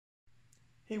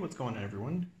Hey, what's going on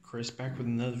everyone? Chris back with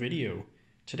another video.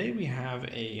 Today we have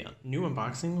a new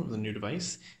unboxing of the new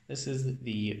device. This is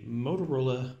the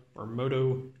Motorola or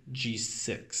Moto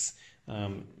G6.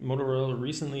 Motorola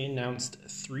recently announced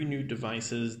 3 new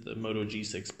devices, the Moto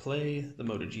G6 Play, the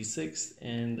Moto G6,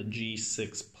 and the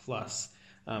G6 Plus.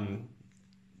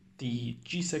 The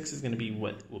G6 is going to be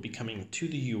what will be coming to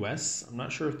the US. I'm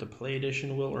not sure if the Play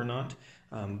Edition will or not,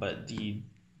 but the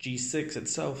G6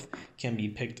 itself can be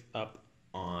picked up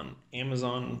on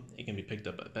Amazon, it can be picked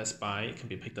up at Best Buy, it can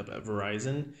be picked up at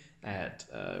Verizon, at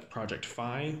Project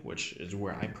Fi, which is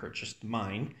where I purchased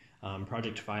mine.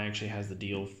 Project Fi actually has the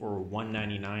deal for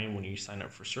 $199 when you sign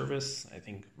up for service. I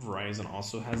think Verizon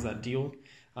also has that deal.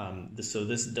 So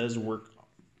this does work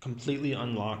completely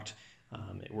unlocked.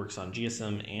 It works on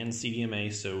GSM and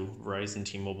CDMA, so Verizon,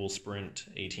 T-Mobile, Sprint,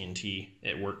 AT&T,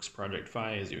 it works Project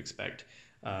Fi as you expect.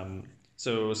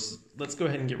 So let's go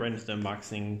ahead and get right into the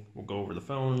unboxing. We'll go over the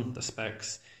phone, the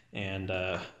specs, and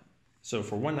so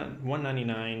for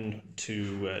 $199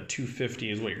 to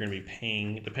 $250 is what you're going to be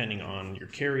paying depending on your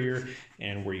carrier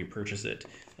and where you purchase it.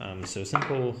 So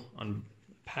simple on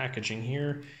packaging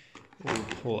here. We'll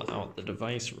pull out the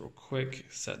device real quick,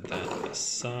 set that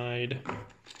aside.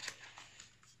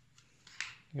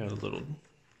 Got a little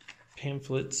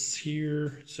pamphlets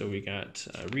here. So we got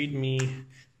README,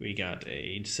 we got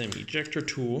a SIM ejector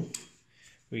tool,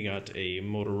 we got a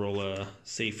Motorola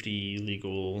safety,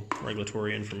 legal,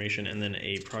 regulatory information, and then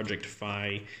a Project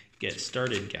Fi get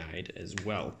started guide as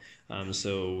well.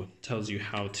 So tells you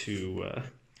how to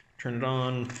turn it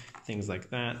on, things like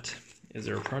that. Is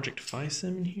there a Project Fi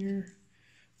SIM in here?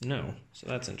 No, so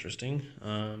that's interesting.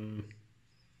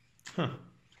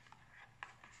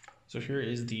 So here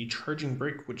is the charging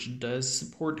brick, which does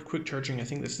support quick charging. I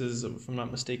think this is, if I'm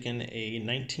not mistaken, a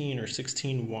 19 or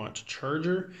 16 watt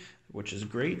charger, which is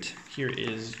great. Here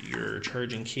is your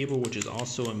charging cable, which is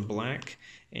also in black,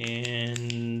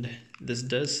 and this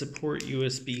does support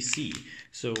USB-C.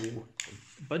 So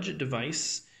budget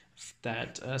device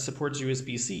that supports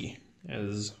USB-C,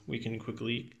 as we can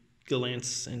quickly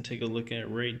glance and take a look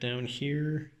at right down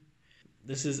here.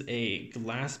 This is a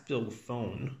glass build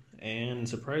phone, and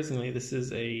surprisingly this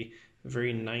is a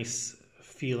very nice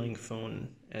feeling phone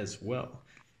as well.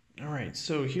 Alright,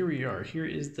 so here we are. Here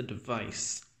is the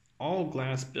device. All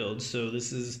glass build, so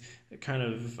this is kind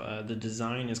of the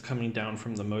design is coming down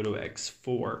from the Moto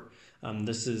X4.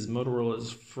 This is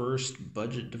Motorola's first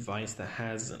budget device that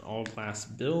has an all glass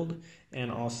build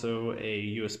and also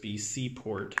a USB-C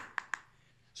port.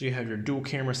 So you have your dual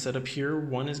camera setup here.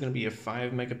 One is going to be a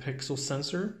 5 megapixel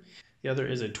sensor. The other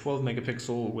is a 12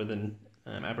 megapixel with an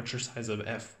aperture size of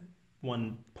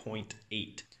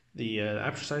f1.8. The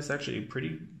aperture size is actually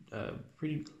pretty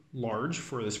large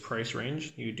for this price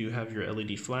range. You do have your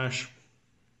LED flash,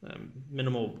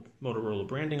 minimal Motorola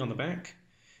branding on the back,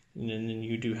 and then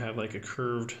you do have like a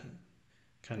curved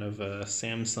kind of a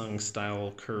Samsung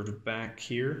style curved back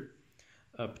here.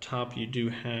 Up top you do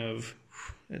have,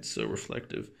 it's so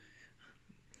reflective,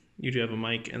 you do have a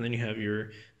mic, and then you have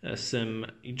your SIM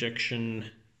ejection,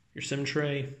 your SIM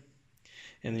tray,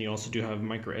 and then you also do have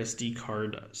micro SD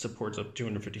card, supports up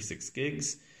 256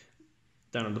 gigs.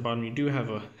 Down at the bottom you do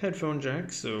have a headphone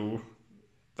jack, so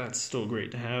that's still great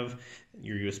to have.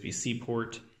 Your USB-C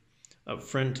port. Up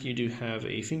front you do have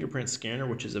a fingerprint scanner,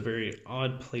 which is a very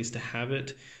odd place to have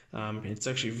it. It's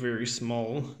actually very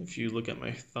small. If you look at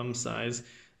my thumb size,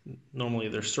 normally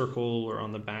they're circle or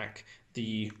on the back.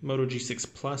 The Moto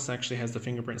G6 Plus actually has the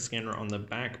fingerprint scanner on the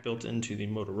back built into the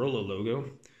Motorola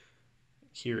logo.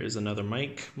 Here is another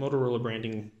mic. Motorola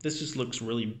branding. This just looks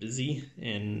really busy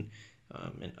and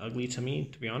ugly to me,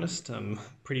 to be honest.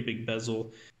 Pretty big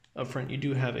bezel. Up front you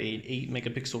do have a 8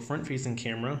 megapixel front facing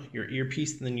camera, your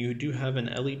earpiece, and then you do have an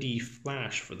LED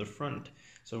flash for the front.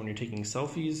 So when you're taking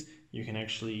selfies, you can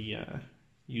actually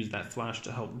use that flash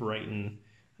to help brighten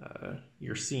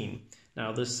your scene.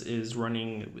 Now this is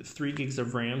running with 3 gigs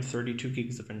of RAM, 32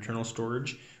 gigs of internal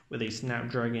storage with a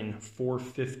Snapdragon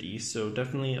 450, so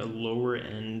definitely a lower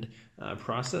end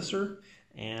processor,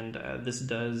 and this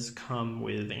does come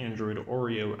with Android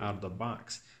Oreo out of the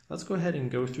box. Let's go ahead and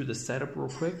go through the setup real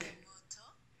quick.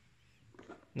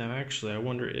 Now actually I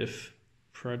wonder if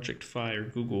Project Fi or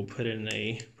Google put in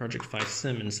a Project Fi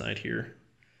SIM inside here.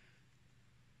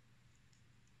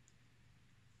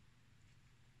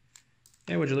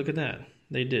 Yeah, would you look at that?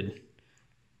 They did.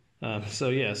 So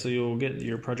yeah, so you'll get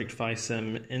your Project Fi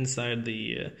SIM inside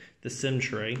the SIM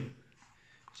tray.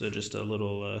 So just a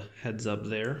little heads up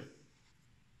there.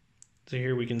 So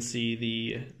here we can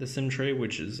see the SIM tray,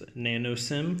 which is nano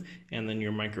SIM, and then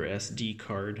your micro SD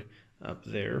card up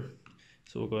there.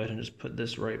 So we'll go ahead and just put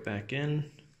this right back in.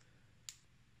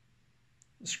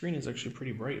 The screen is actually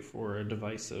pretty bright for a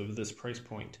device of this price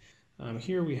point.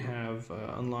 Here we have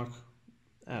unlock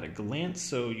at a glance,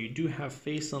 so you do have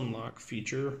face unlock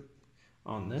feature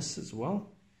on this as well.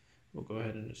 We'll go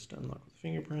ahead and just unlock with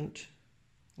fingerprint.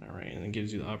 Alright, and it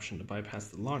gives you the option to bypass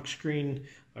the lock screen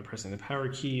by pressing the power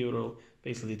key. It'll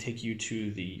basically take you to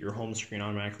your home screen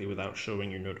automatically without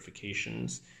showing your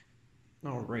notifications.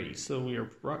 Alrighty, so we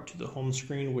are brought to the home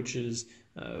screen, which is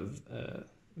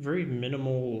very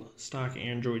minimal stock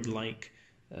Android-like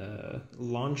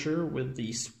launcher with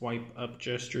the swipe up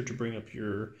gesture to bring up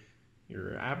your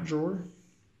app drawer.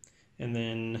 And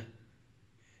then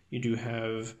you do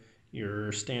have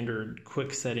your standard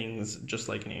quick settings, just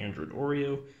like an Android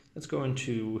Oreo. Let's go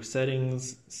into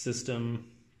settings,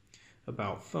 system,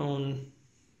 about phone,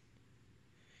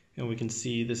 and we can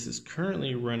see this is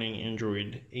currently running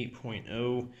Android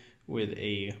 8.0 with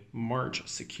a March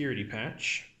security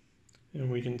patch. And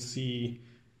we can see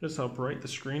just how bright the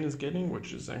screen is getting,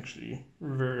 which is actually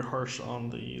very harsh on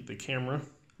the camera.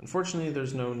 Unfortunately,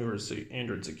 there's no newer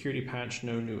Android security patch,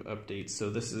 no new updates, so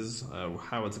this is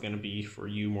how it's going to be for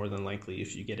you more than likely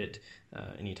if you get it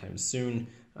anytime soon.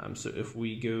 So if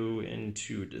we go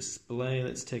into display,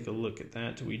 let's take a look at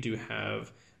that. We do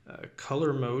have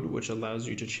color mode, which allows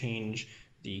you to change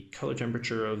the color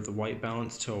temperature of the white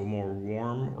balance to a more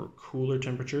warm or cooler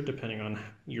temperature depending on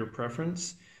your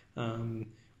preference.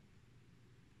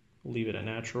 We'll leave it at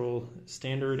natural,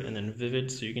 standard, and then vivid.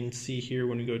 So you can see here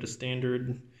when we go to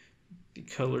standard, the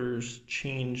colors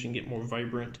change and get more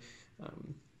vibrant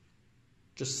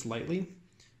just slightly.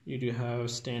 You do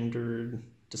have standard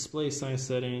display size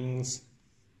settings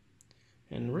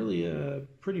and really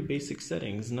pretty basic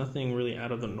settings, nothing really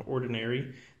out of the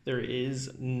ordinary. There is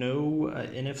no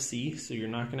NFC, so you're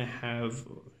not going to have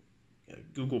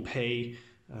Google Pay,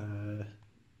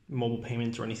 mobile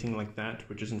payments or anything like that,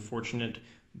 which is unfortunate.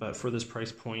 But for this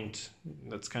price point,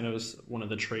 that's kind of one of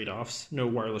the trade-offs. No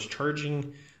wireless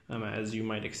charging, as you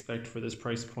might expect for this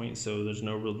price point, so there's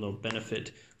no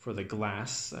benefit for the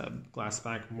glass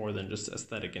back more than just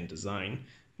aesthetic and design.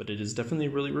 But it is definitely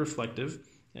really reflective,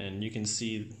 and you can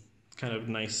see kind of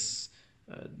nice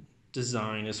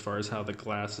design as far as how the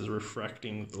glass is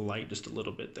refracting the light just a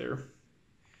little bit there.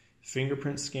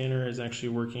 Fingerprint scanner is actually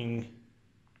working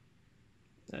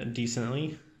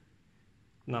decently.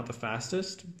 Not the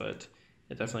fastest, but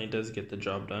it definitely does get the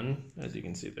job done, as you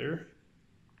can see there.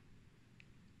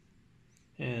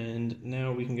 And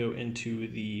now we can go into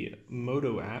the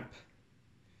Moto app,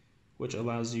 which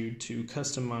allows you to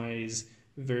customize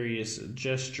various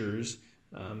gestures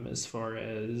as far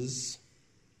as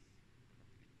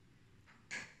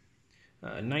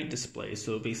night display.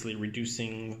 So basically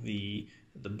reducing the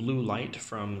blue light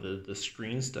from the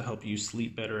screens to help you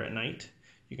sleep better at night.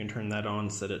 You can turn that on,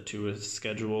 set it to a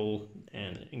schedule,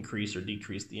 and increase or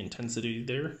decrease the intensity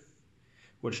there,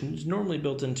 which is normally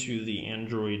built into the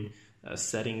Android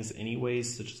settings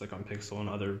anyways, such as like on Pixel and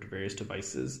other various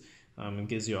devices. It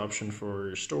gives you option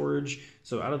for storage.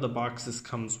 So out of the box, this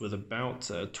comes with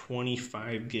about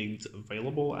 25 gigs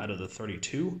available out of the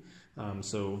 32.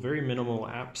 So very minimal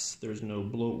apps. There's no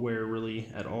bloatware really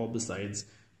at all besides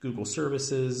Google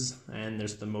services, and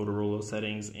there's the Motorola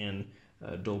settings and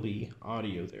Dolby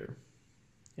audio there.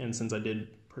 And since I did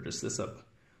purchase this up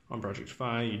on Project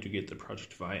Fi, you do get the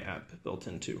Project Fi app built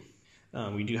in too.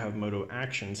 We do have Moto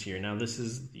Actions here. Now this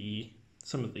is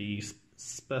some of the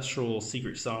special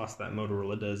secret sauce that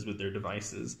Motorola does with their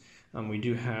devices. We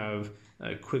do have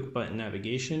a quick button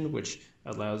navigation, which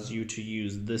allows you to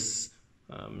use this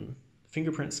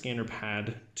fingerprint scanner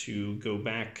pad to go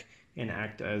back and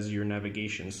act as your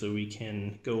navigation. So we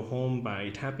can go home by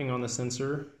tapping on the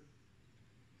sensor.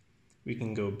 We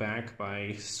can go back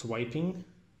by swiping,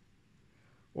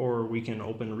 or we can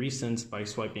open recents by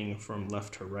swiping from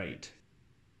left to right.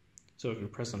 So if you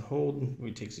press and hold,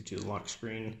 it takes you to the lock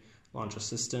screen, launch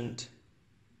assistant,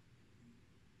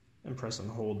 and press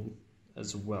and hold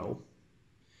as well.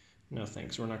 No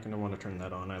thanks, we're not going to want to turn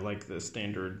that on. I like the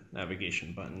standard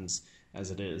navigation buttons as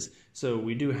it is. So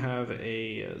we do have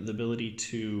the ability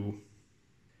to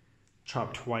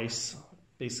chop twice,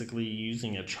 basically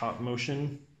using a chop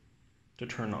motion to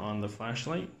turn on the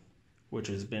flashlight, which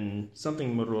has been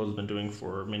something Motorola has been doing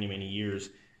for many, many years.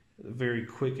 A very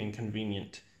quick and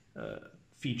convenient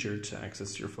feature to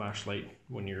access your flashlight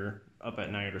when you're up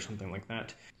at night or something like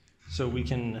that. So we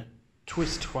can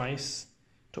twist twice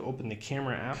to open the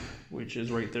camera app, which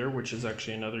is right there, which is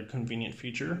actually another convenient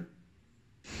feature.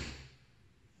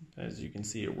 As you can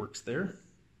see, it works there.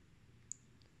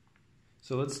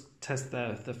 So let's test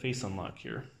the face unlock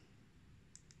here.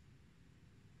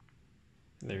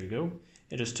 There you go.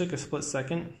 It just took a split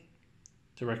second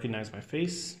to recognize my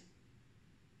face.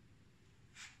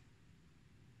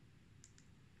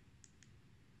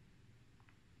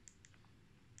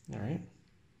 All right.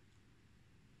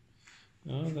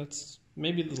 That's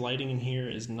maybe the lighting in here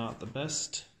is not the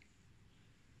best.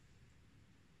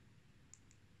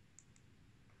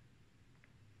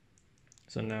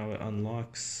 So now it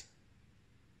unlocks.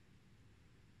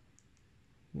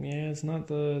 Yeah, it's not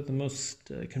the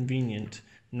most convenient,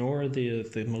 nor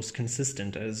the most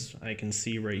consistent, as I can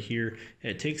see right here.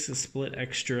 It takes a split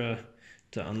extra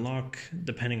to unlock.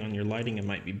 Depending on your lighting, it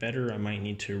might be better. I might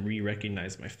need to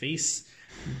re-recognize my face,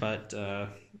 but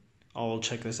I'll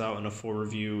check this out in a full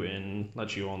review and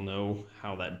let you all know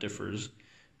how that differs.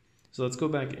 So let's go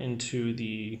back into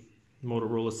the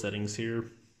Motorola settings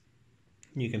here.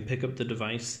 You can pick up the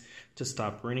device to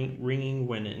stop ringing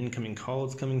when an incoming call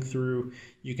is coming through.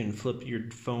 You can flip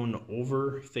your phone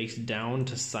over face down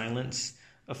to silence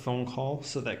a phone call.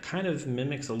 So that kind of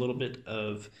mimics a little bit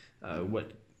of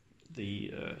what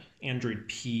the Android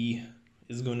P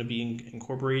is going to be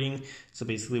incorporating. So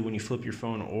basically when you flip your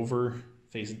phone over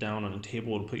face down on a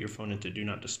table, it'll put your phone into do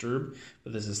not disturb,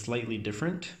 but this is slightly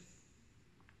different.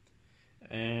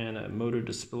 And a Moto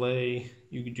display,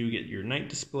 you do get your night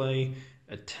display,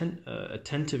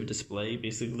 attentive display,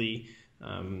 basically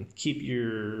keep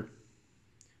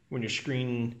when your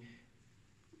screen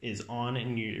is on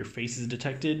and your face is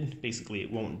detected, basically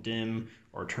it won't dim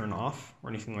or turn off or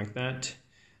anything like that.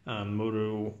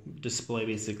 Moto display,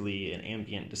 basically an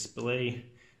ambient display.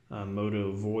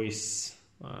 Moto voice,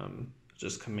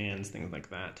 just commands, things like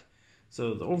that.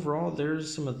 So overall,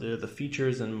 there's some of the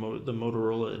features and the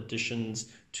Motorola additions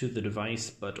to the device,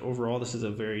 but overall this is a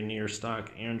very near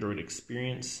stock Android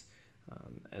experience.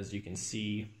 As you can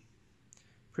see,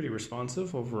 pretty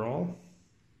responsive overall.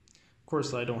 Of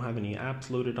course, I don't have any apps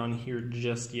loaded on here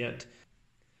just yet.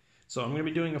 So I'm going to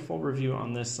be doing a full review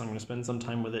on this. I'm going to spend some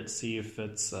time with it, see if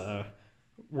it's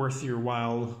worth your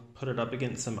while, put it up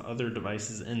against some other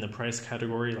devices in the price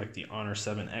category like the Honor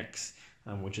 7X.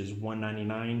 Which is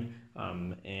 $199,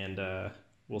 and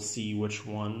we'll see which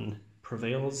one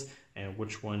prevails and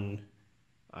which one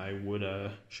I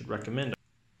should recommend.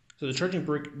 So the charging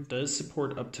brick does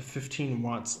support up to 15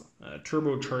 watts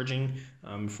turbo charging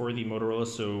for the Motorola,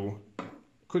 so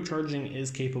quick charging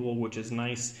is capable, which is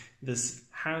nice. This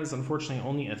has unfortunately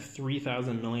only a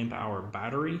 3,000 milliamp hour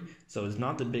battery, so it's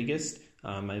not the biggest.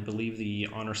 I believe the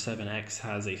Honor 7X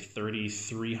has a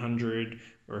 3,300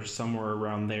 or somewhere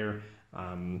around there.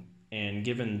 And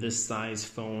given this size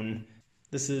phone,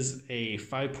 this is a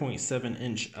 5.7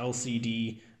 inch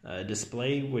LCD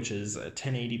display, which is a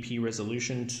 1080p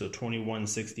resolution, so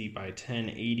 2160 by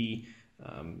 1080.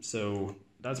 So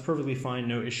that's perfectly fine.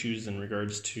 No issues in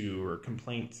regards to or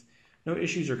complaints. No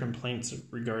issues or complaints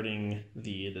regarding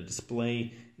the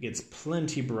display. It gets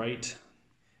plenty bright,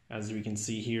 as we can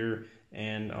see here,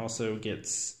 and also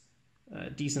gets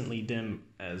decently dim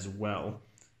as well.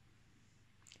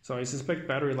 So I suspect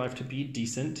battery life to be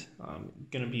decent,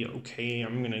 going to be okay.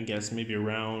 I'm going to guess maybe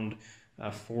around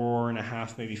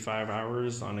 4.5, maybe 5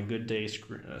 hours on a good day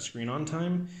screen on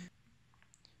time.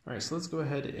 All right, so let's go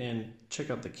ahead and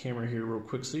check out the camera here real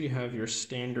quick. So you have your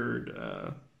standard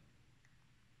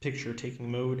picture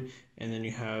taking mode, and then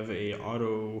you have a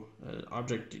auto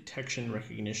object detection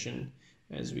recognition,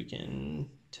 as we can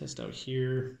test out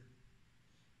here.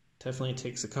 Definitely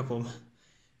takes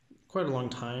quite a long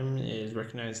time is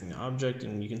recognizing the object,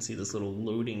 and you can see this little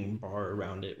loading bar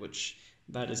around it, which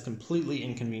that is completely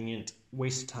inconvenient,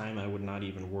 waste of time. I would not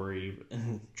even worry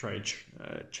and try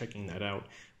checking that out.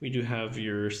 We do have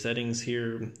your settings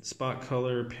here: spot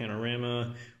color,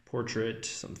 panorama, portrait,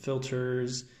 some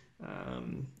filters.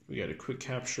 We got a quick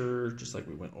capture, just like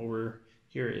we went over.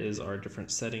 Here is our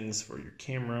different settings for your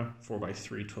camera: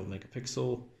 4x3 12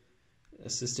 megapixel,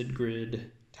 assisted grid,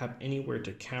 tap anywhere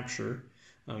to capture.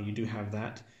 You do have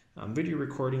that. Video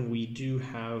recording, we do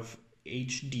have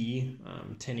HD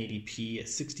 1080p at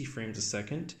 60 frames a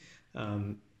second,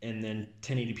 and then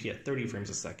 1080p at 30 frames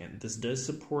a second. This does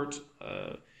support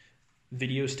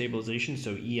video stabilization,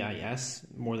 so EIS.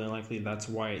 More than likely, that's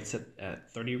why it's set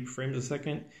at 30 frames a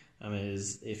second.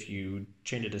 Is if you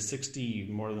change it to 60,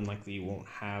 you more than likely won't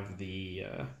have the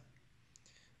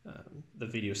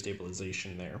video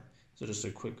stabilization there. So just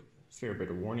a quick fair bit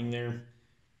of warning there.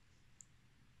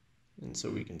 And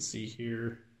so we can see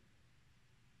here,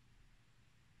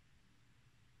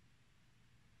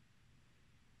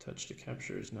 touch to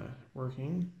capture is not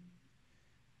working.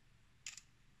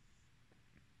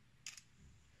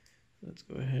 Let's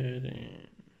go ahead and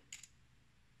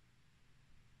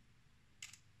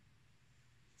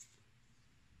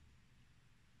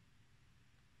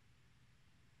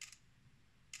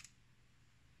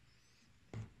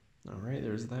All right,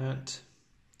 there's that.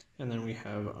 And then we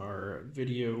have our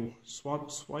video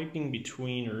swiping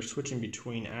between or switching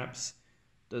between apps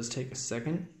does take a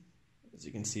second, as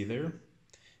you can see there.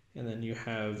 And then you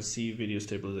have see video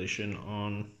stabilization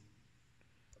on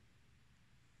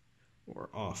or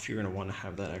off. You're going to want to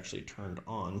have that actually turned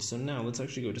on. So now let's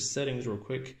actually go to settings real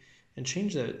quick and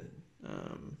change that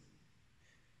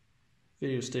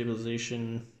video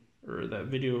stabilization or that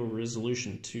video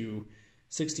resolution to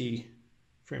 60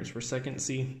 frames per second.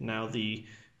 See, now the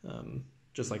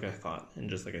just like I thought, and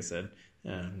just like I said,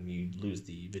 you lose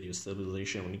the video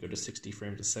stabilization when you go to 60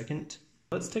 frames a second.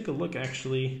 Let's take a look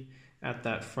actually at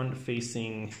that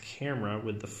front-facing camera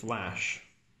with the flash.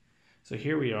 So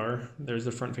here we are. There's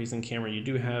the front-facing camera. You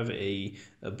do have a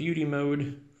beauty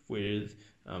mode with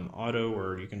auto,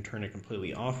 or you can turn it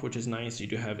completely off, which is nice. You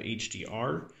do have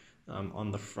HDR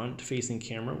on the front-facing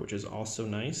camera, which is also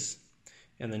nice.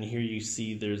 And then here you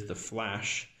see there's the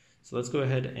flash. So let's go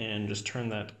ahead and just turn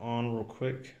that on real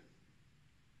quick.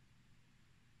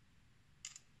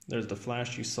 There's the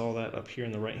flash. You saw that up here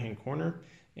in the right-hand corner,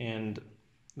 and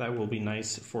that will be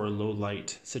nice for low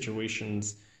light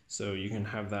situations. So you can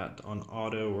have that on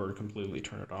auto or completely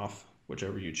turn it off,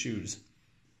 whichever you choose.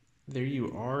 There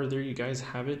you are. There you guys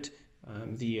have it.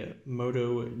 The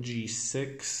Moto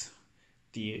G6,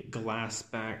 the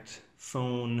glass-backed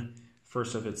phone,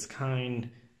 first of its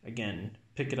kind. Again,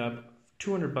 pick it up.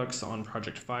 $200 on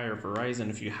Project Fi or Verizon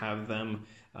if you have them.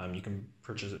 You can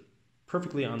purchase it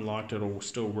perfectly unlocked. It'll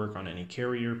still work on any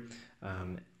carrier.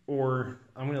 Or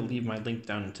I'm going to leave my link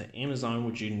down to Amazon,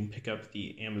 which you can pick up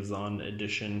the Amazon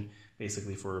edition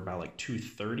basically for about like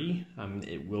 $230.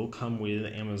 It will come with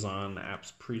Amazon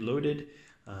apps preloaded,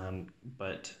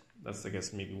 but that's, I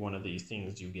guess, maybe one of the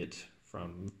things you get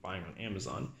from buying on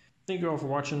Amazon. Thank you all for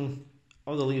watching.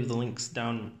 I'll leave the links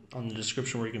down on the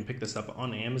description where you can pick this up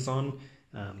on Amazon.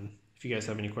 If you guys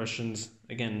have any questions,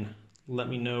 again, let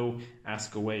me know,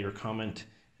 ask away or comment,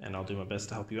 and I'll do my best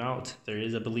to help you out. There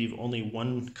is, I believe, only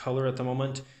one color at the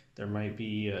moment. There might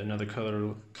be another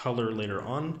color later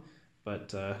on, but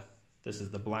this is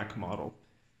the black model.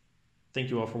 Thank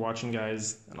you all for watching,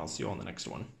 guys, and I'll see you all in the next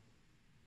one.